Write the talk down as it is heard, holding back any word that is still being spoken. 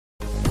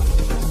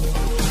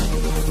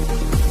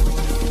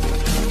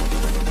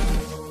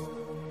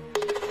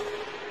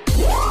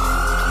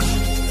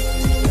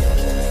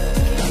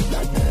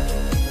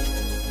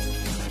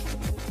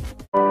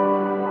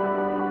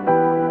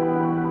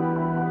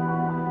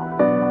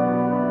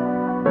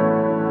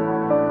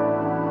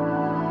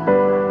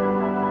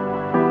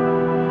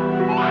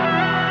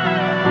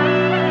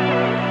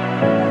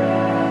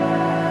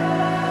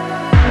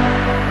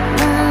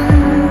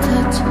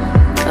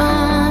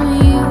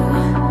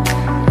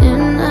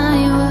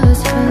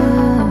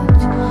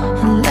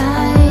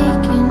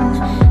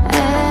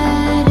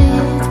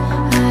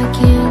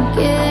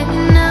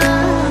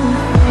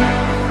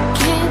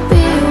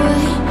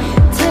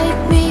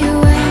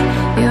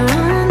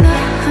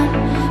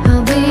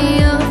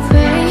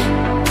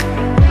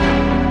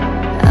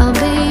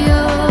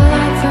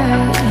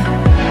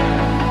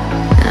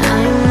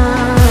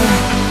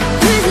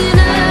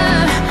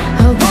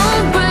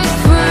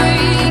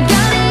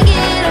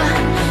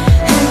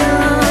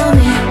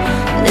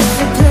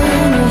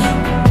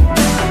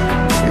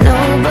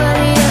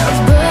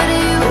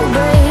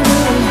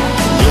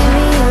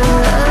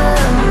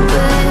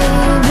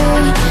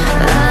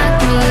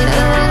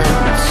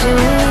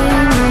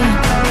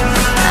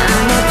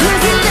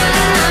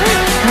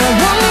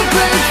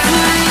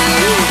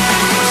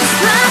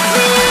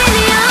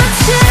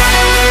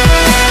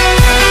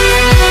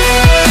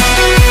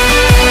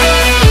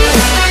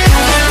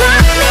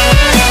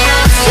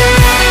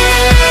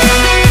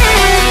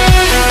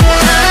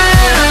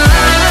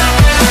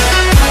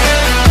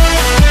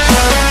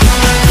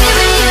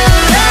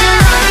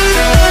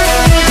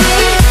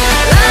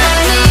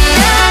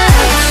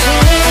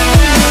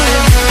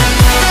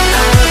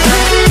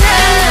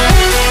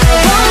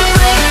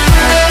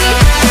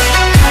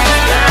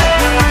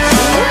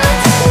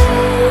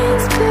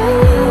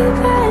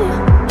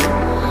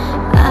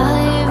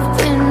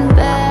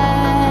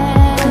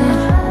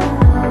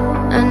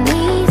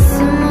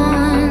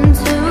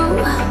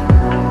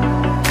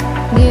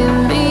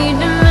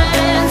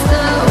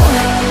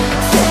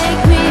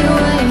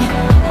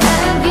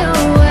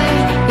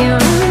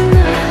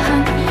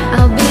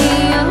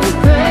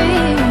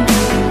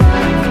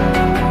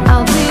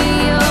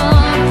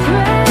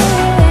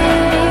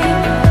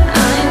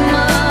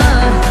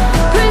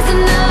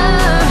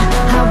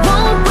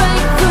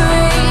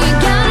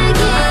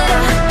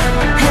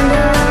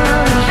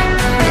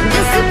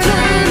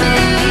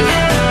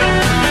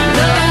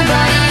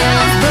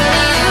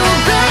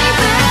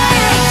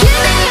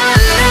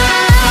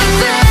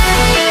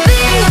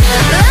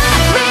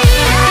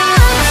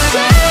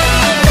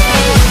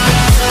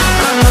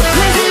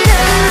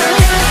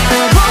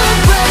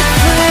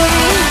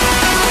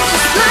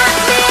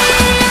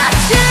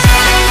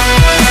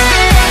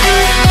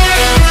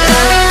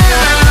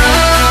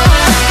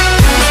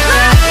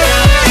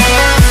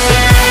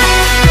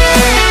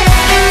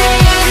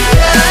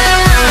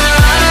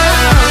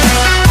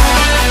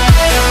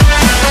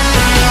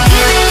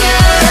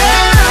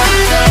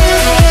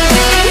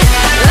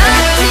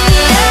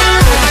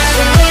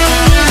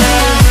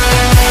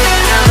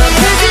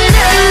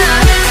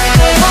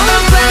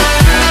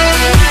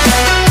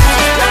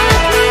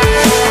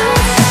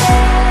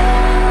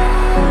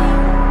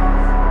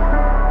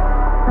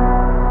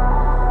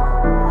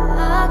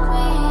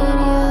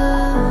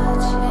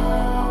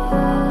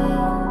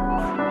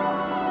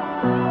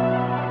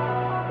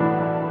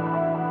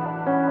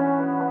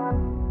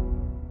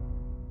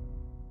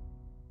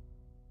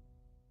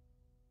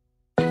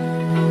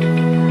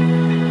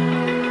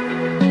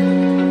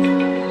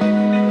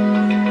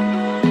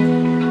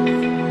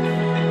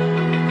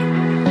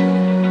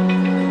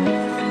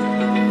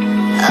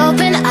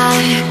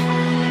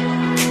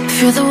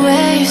Feel the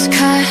waves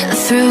cut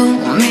through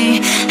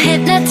me,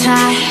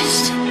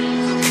 hypnotized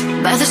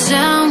by the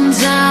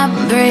sounds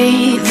I'm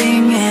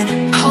breathing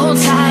in. Hold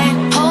tight,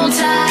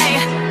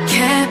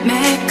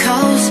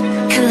 chemicals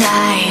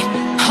collide.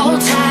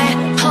 Hold tight,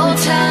 hold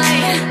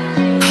tight,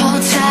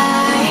 hold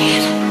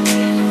tight.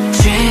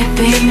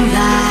 Dripping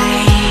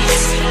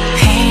lights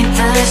paint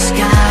the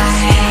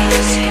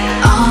skies,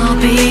 all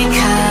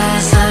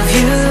because of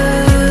you.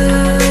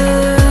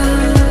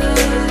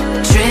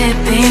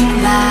 Dripping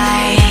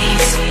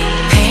lights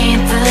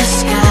paint the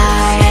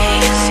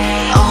skies,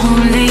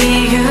 only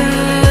you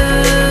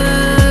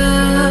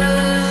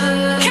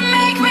can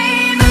make me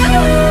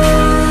move.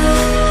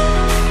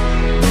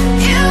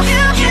 You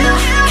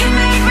can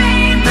make me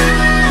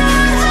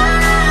move.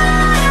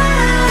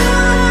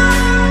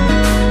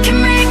 Can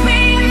make me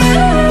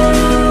move.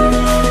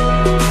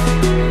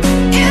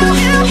 You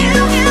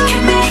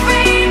can make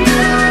me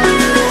move.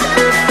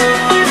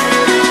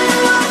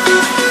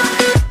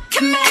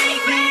 Can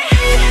make me.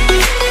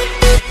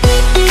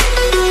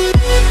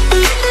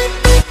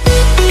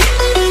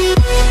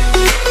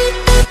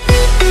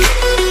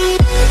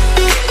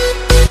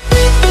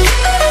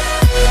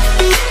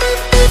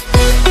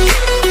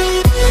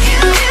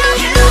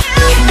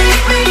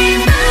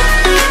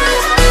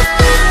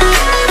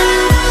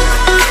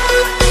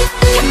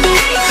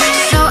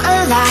 So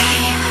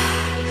alive,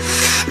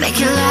 make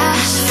it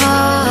last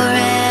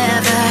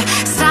forever.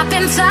 Stop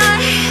in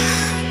time,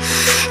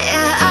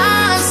 yeah,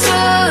 I'm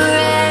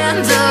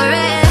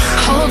surrendering.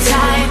 Hold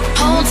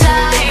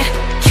tight,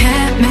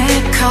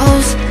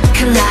 chemicals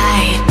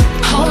collide.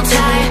 Hold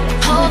tight,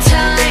 hold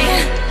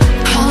tight,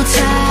 hold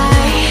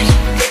tight.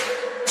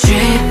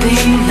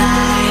 Dripping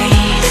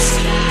lights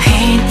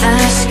paint the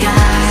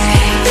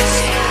skies,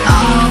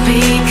 all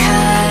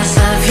because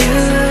of you.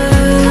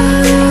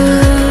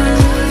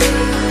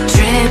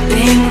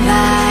 Dripping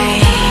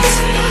lights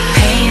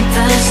paint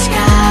the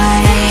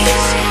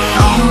skies,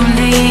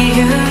 only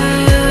you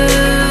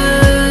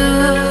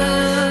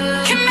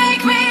can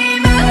make me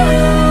move.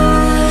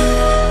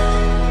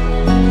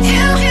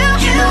 You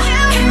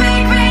can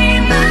make me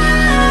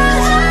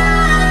move.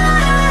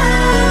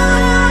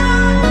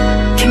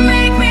 Can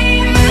make me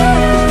move.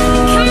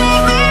 Can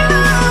make me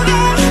move.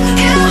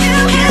 You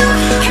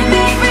can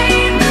make me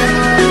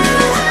move.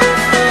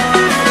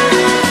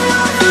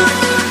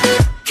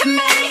 Can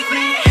make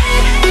me.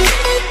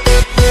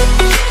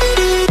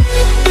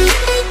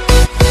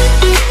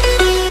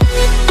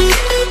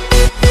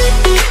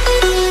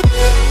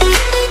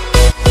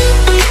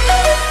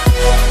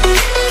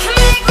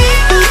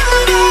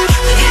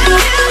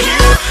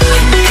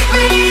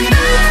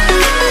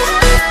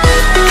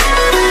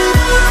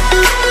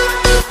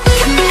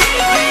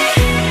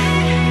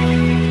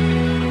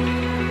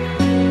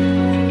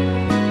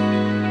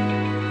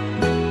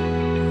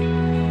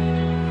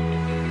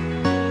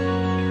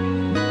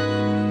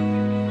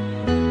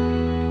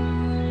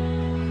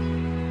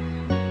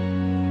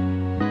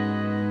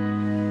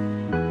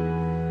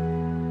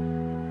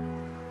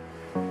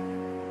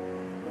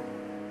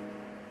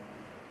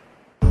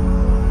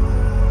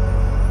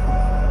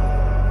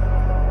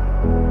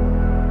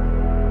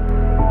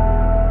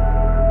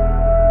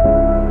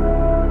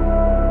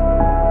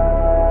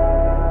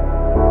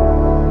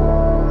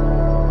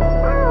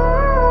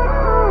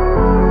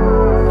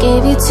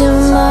 Gave you too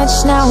much,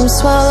 now I'm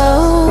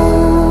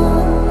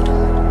swallowed.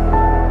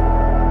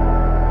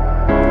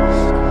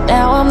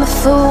 Now I'm the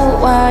fool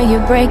while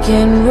you're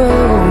breaking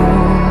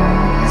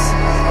rules.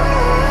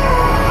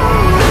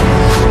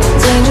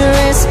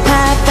 Dangerous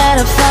path that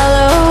I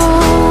follow.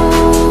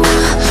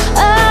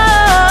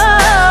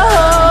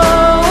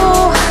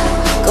 Oh,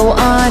 go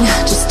on,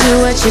 just do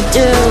what you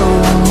do.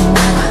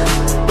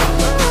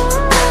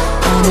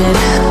 And it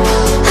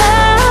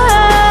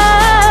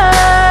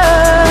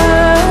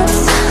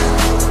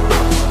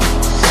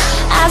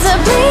as I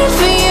bleed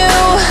for you,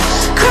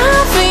 cry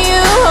for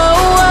you,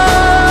 oh,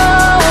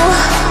 oh.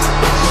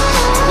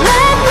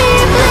 Let me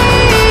bleed.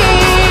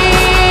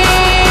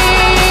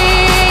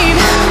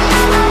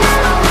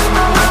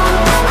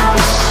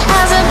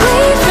 As I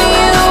bleed for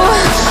you,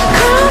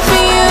 cry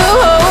for you,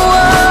 oh,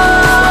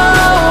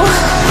 oh.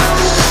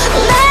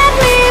 Let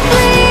me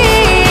bleed.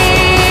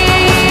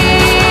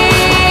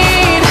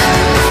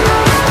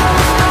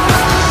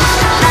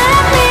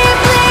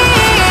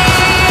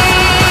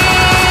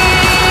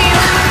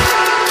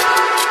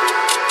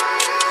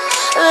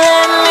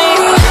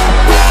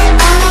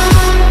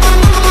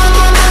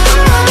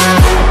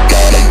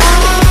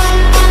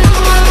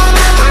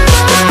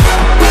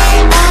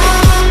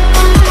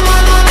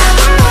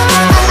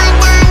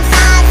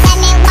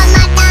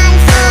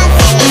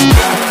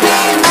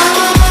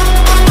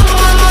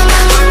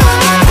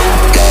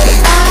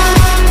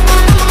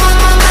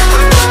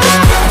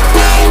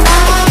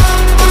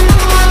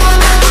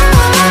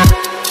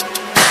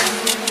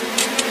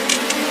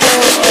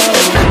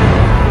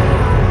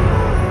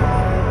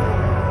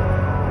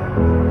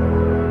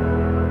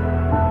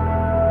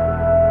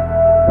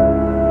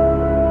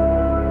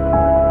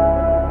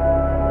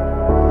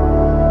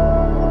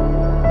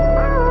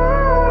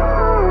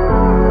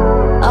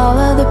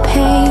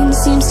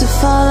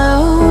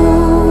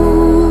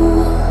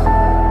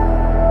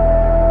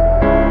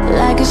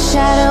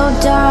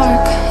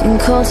 dark and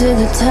cold to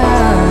the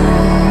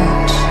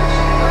touch.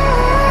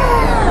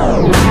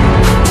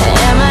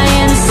 Am I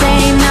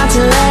insane not to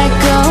let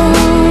go?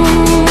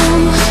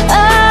 Oh,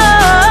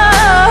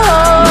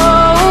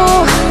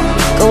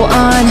 go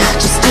on,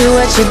 just do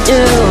what you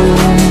do.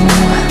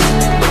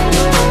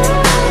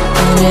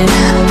 And it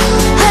hurts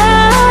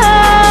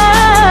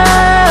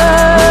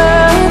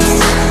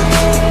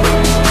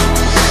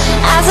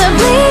as I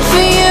bleed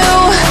for you,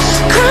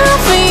 cry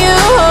for you.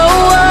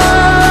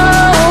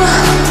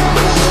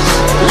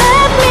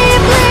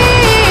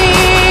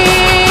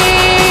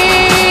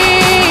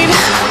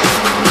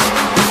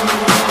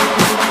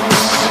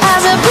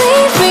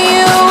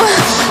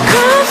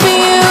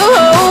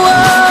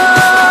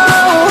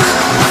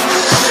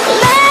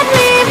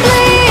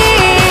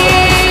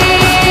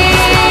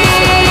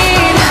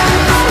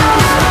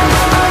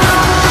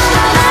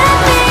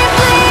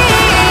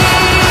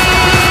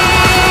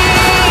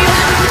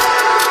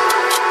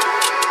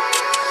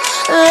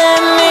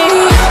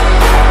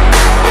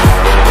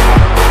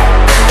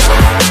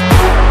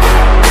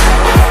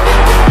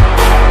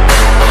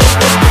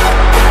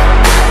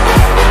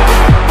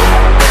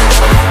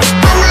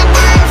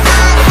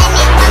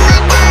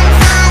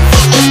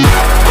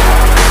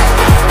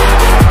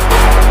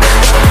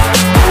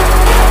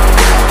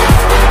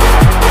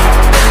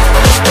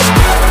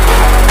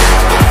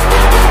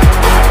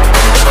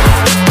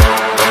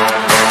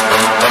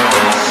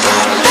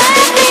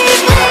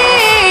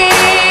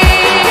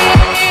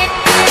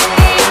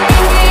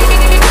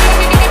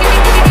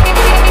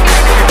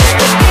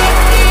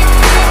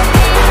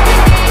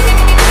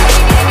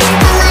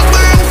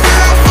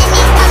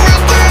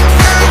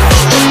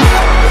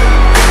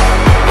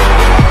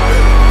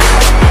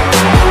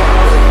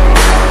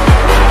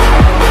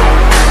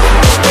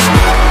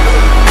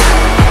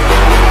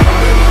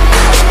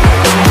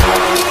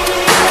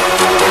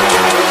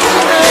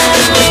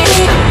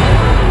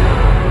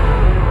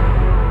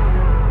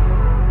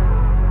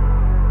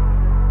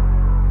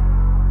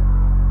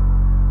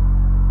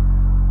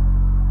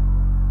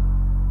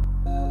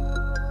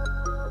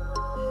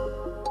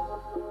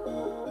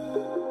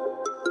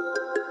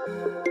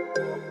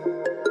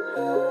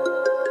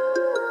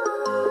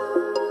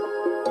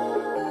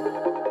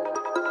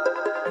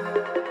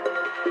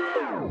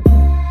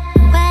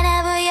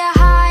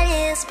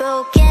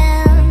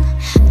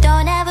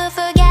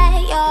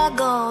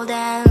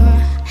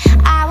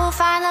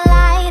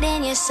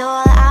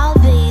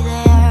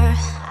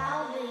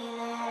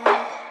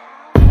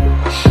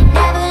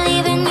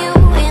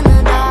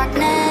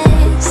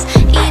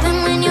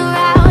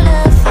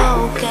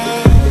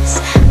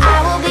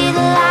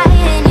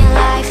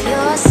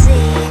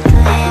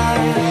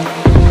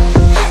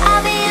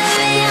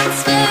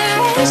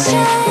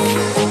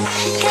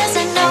 Cause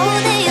I know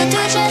that you'll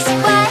do just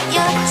what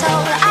you're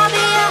told. I'll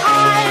be your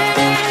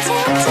heart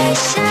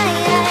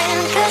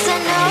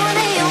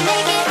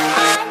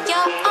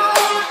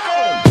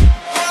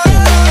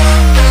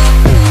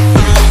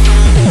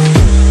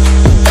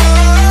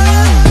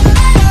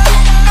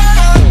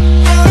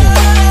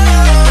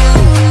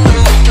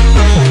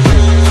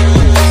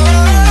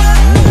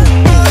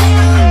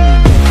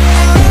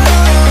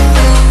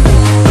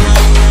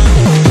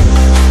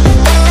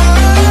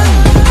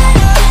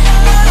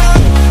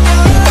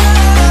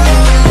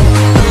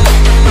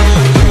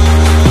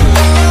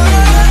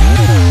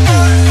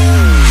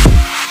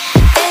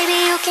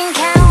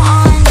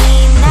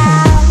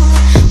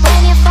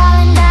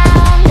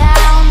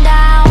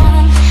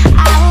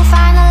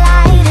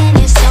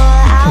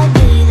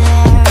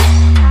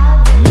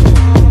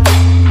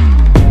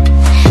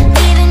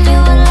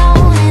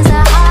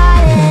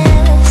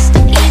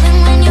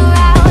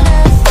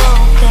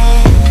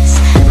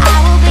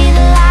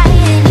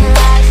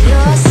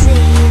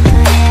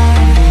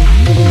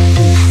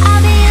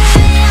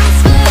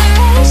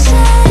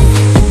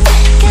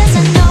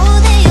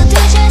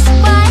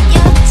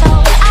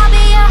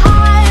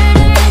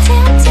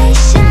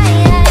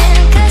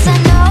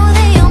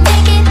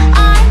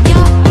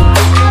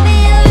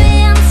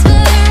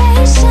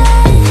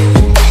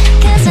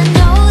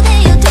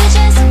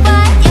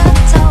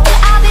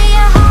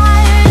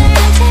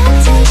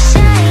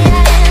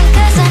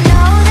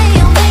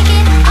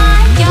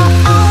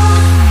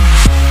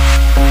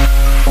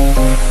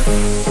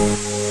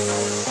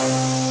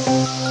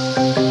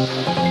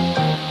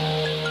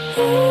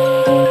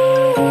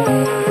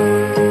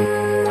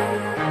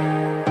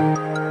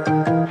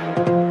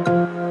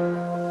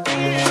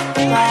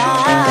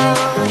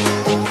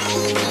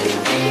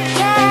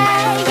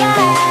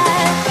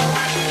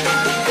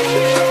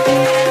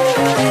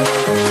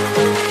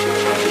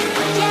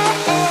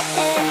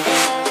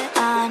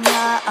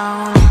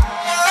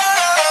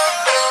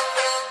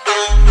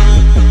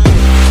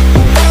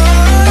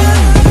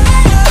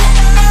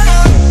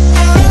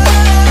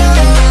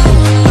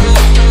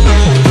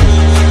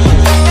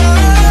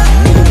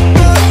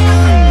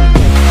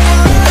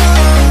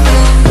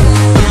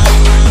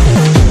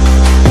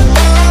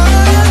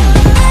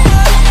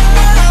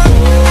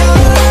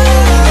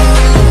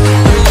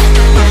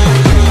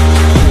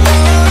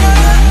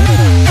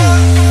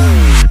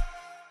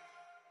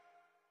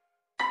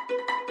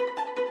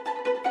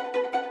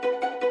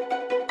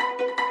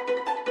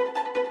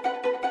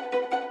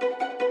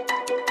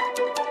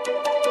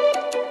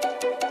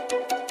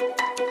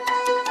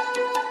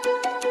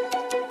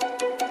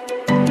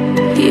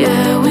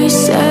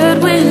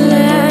said we